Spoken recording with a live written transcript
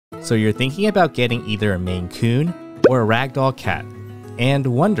So you're thinking about getting either a Maine Coon or a Ragdoll cat and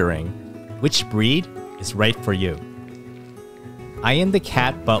wondering which breed is right for you. I am the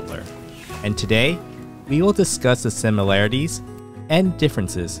Cat Butler, and today we will discuss the similarities and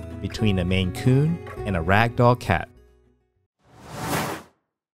differences between a Maine Coon and a Ragdoll cat.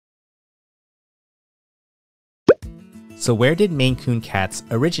 So where did Maine Coon cats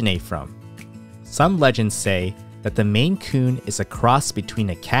originate from? Some legends say that the Maine Coon is a cross between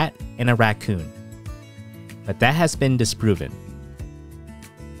a cat and a raccoon, but that has been disproven.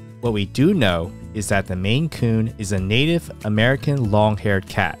 What we do know is that the Maine Coon is a Native American long-haired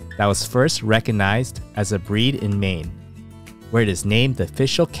cat that was first recognized as a breed in Maine, where it is named the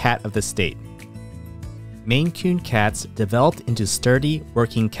official cat of the state. Maine Coon cats developed into sturdy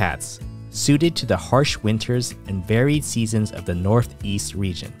working cats, suited to the harsh winters and varied seasons of the Northeast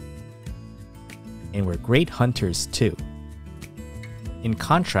region, and were great hunters too. In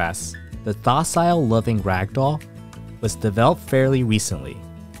contrast, the docile, loving Ragdoll was developed fairly recently.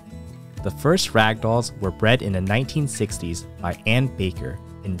 The first Ragdolls were bred in the 1960s by Ann Baker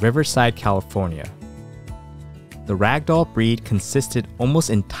in Riverside, California. The Ragdoll breed consisted almost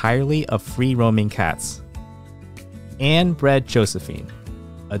entirely of free-roaming cats. Ann bred Josephine,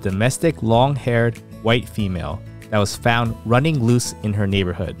 a domestic long-haired white female that was found running loose in her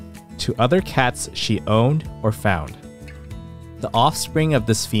neighborhood, to other cats she owned or found. The offspring of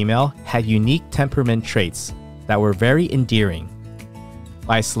this female had unique temperament traits that were very endearing.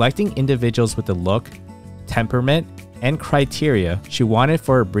 By selecting individuals with the look, temperament, and criteria she wanted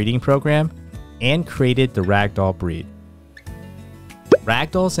for her breeding program, Anne created the Ragdoll breed.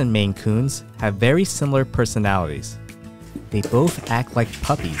 Ragdolls and Maine Coons have very similar personalities. They both act like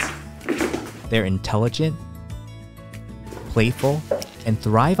puppies. They're intelligent, playful, and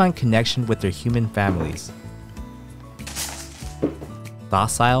thrive on connection with their human families.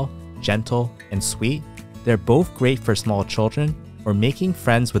 Docile, gentle, and sweet, they're both great for small children or making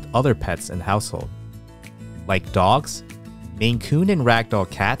friends with other pets in the household. Like dogs, Maine Coon and Ragdoll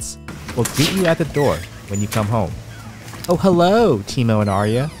cats will greet you at the door when you come home. Oh, hello, Teemo and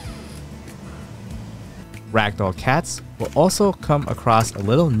Arya. Ragdoll cats will also come across a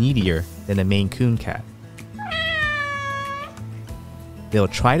little needier than a Maine Coon cat. They'll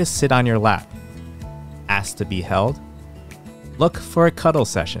try to sit on your lap, ask to be held, look for a cuddle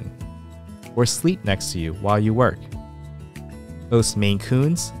session, or sleep next to you while you work. Most Maine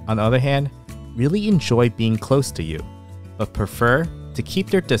Coons, on the other hand, really enjoy being close to you, but prefer to keep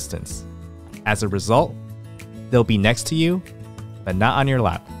their distance. As a result, they'll be next to you, but not on your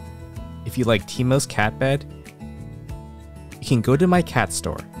lap. If you like Teemo's cat bed, you can go to my cat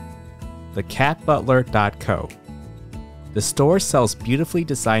store, thecatbutler.co. The store sells beautifully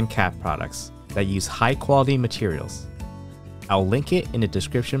designed cat products that use high-quality materials. I'll link it in the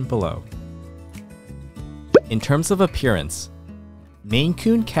description below. In terms of appearance, Maine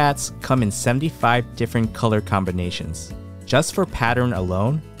Coon cats come in 75 different color combinations. Just for pattern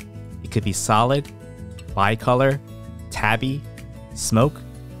alone, it could be solid, bicolor, tabby, smoke,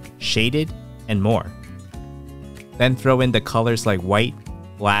 shaded, and more. Then throw in the colors like white,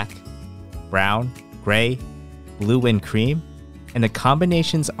 black, brown, gray, blue, and cream, and the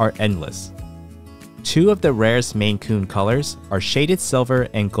combinations are endless. Two of the rarest Maine Coon colors are shaded silver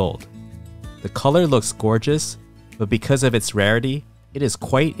and gold. The color looks gorgeous, but because of its rarity, it is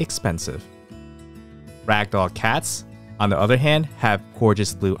quite expensive. Ragdoll cats, on the other hand, have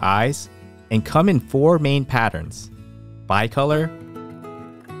gorgeous blue eyes and come in 4 main patterns: bicolor,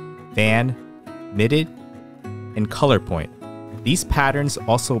 van, mitted, and color point. These patterns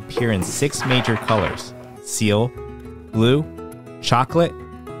also appear in 6 major colors: seal, blue, chocolate,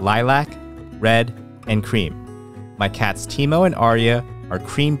 lilac, red, and cream. My cats Teemo and Arya are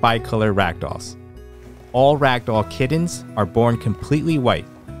cream bicolor Ragdolls. All Ragdoll kittens are born completely white,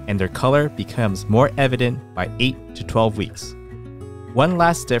 and their color becomes more evident by 8 to 12 weeks. One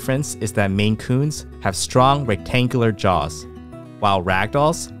last difference is that Maine Coons have strong rectangular jaws, while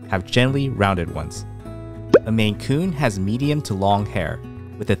Ragdolls have gently rounded ones. A Maine Coon has medium to long hair,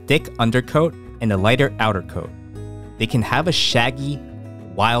 with a thick undercoat and a lighter outer coat. They can have a shaggy,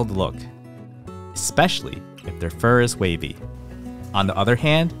 wild look, especially if their fur is wavy. On the other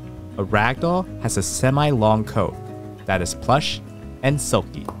hand, a Ragdoll has a semi-long coat that is plush and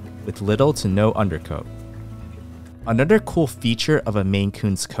silky, with little to no undercoat. Another cool feature of a Maine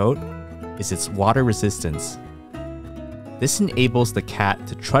Coon's coat is its water resistance. This enables the cat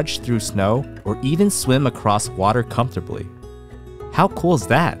to trudge through snow or even swim across water comfortably. How cool is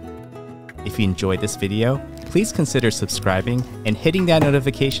that? If you enjoyed this video, please consider subscribing and hitting that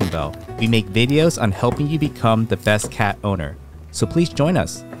notification bell. We make videos on helping you become the best cat owner, so please join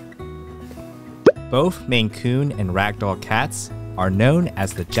us. Both Maine Coon and Ragdoll cats are known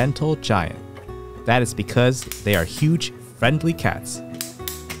as the gentle giant. That is because they are huge, friendly cats.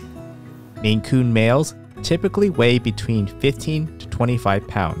 Maine Coon males typically weigh between 15 to 25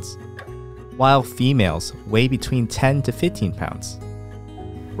 pounds, while females weigh between 10 to 15 pounds.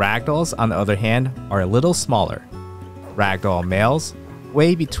 Ragdolls, on the other hand, are a little smaller. Ragdoll males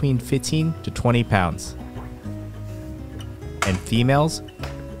weigh between 15 to 20 pounds, and females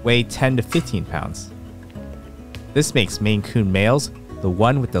weigh 10 to 15 pounds. This makes Maine Coon males the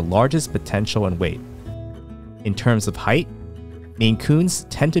one with the largest potential and weight. In terms of height, Maine Coons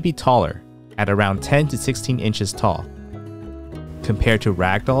tend to be taller, at around 10 to 16 inches tall, compared to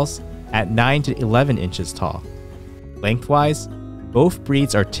Ragdolls at 9 to 11 inches tall. Lengthwise, both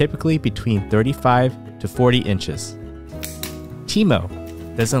breeds are typically between 35 to 40 inches. Teemo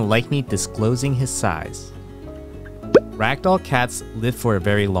doesn't like me disclosing his size. Ragdoll cats live for a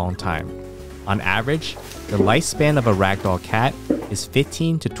very long time. On average, the lifespan of a Ragdoll cat is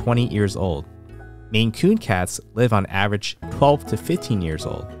 15 to 20 years old. Maine Coon cats live on average 12 to 15 years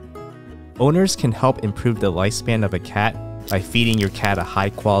old. Owners can help improve the lifespan of a cat by feeding your cat a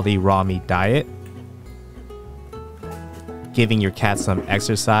high-quality raw meat diet, giving your cat some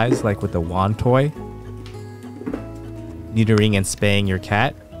exercise like with a wand toy, neutering and spaying your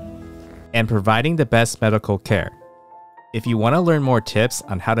cat, and providing the best medical care. If you want to learn more tips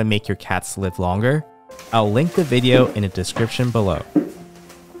on how to make your cats live longer, I'll link the video in the description below.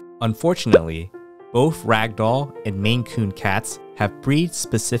 Unfortunately, both Ragdoll and Maine Coon cats have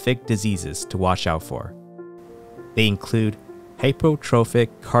breed-specific diseases to watch out for. They include hypertrophic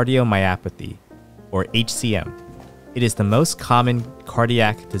cardiomyopathy, or HCM. It is the most common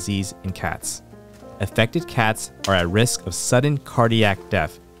cardiac disease in cats. Affected cats are at risk of sudden cardiac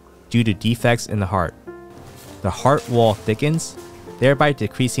death due to defects in the heart. The heart wall thickens, thereby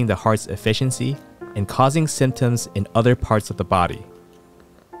decreasing the heart's efficiency and causing symptoms in other parts of the body.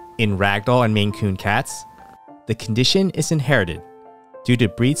 In Ragdoll and Maine Coon cats, the condition is inherited due to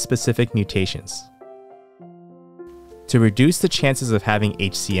breed-specific mutations. To reduce the chances of having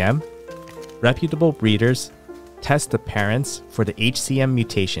HCM, reputable breeders test the parents for the HCM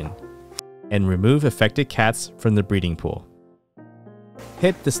mutation and remove affected cats from the breeding pool.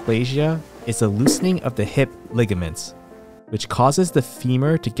 Hip dysplasia is a loosening of the hip ligaments, which causes the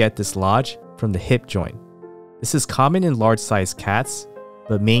femur to get dislodged from the hip joint. This is common in large-sized cats,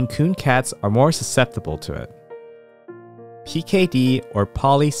 but Maine Coon cats are more susceptible to it. PKD, or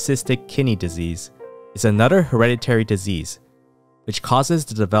polycystic kidney disease, is another hereditary disease, which causes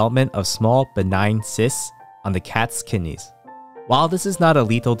the development of small benign cysts on the cat's kidneys. While this is not a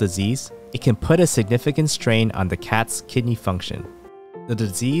lethal disease, it can put a significant strain on the cat's kidney function. The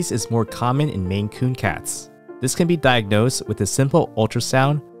disease is more common in Maine Coon cats. This can be diagnosed with a simple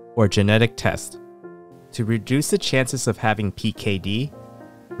ultrasound or genetic test. To reduce the chances of having PKD,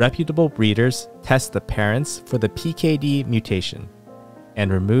 reputable breeders test the parents for the PKD mutation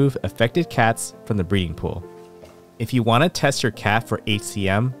and remove affected cats from the breeding pool. If you want to test your cat for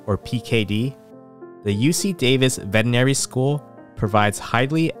HCM or PKD, the UC Davis Veterinary School provides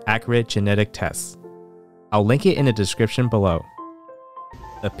highly accurate genetic tests. I'll link it in the description below.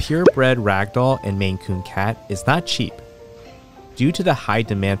 A purebred Ragdoll and Maine Coon cat is not cheap. Due to the high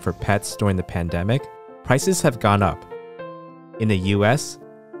demand for pets during the pandemic, prices have gone up. In the US,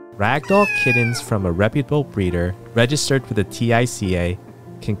 Ragdoll kittens from a reputable breeder registered with the TICA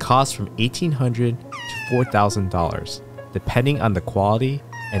can cost from $1,800 to $4,000, depending on the quality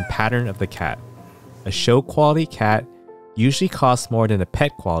and pattern of the cat. A show quality cat usually costs more than a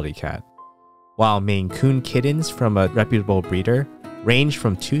pet quality cat, while Maine Coon kittens from a reputable breeder range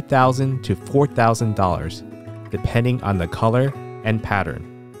from $2,000 to $4,000, depending on the color and pattern.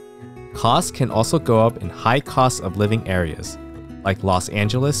 Costs can also go up in high cost of living areas, like Los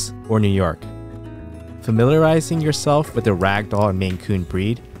Angeles or New York. Familiarizing yourself with the Ragdoll and Maine Coon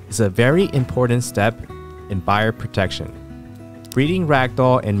breed is a very important step in buyer protection. Breeding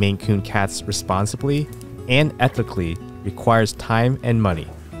Ragdoll and Maine Coon cats responsibly and ethically requires time and money.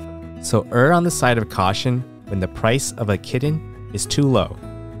 So err on the side of caution when the price of a kitten is too low.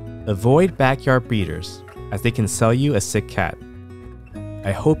 Avoid backyard breeders, as they can sell you a sick cat.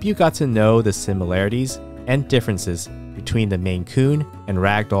 I hope you got to know the similarities and differences between the Maine Coon and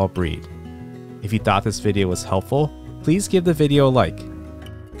Ragdoll breed. If you thought this video was helpful, please give the video a like.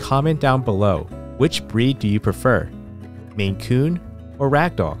 Comment down below, which breed do you prefer, Maine Coon or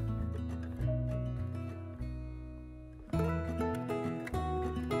Ragdoll?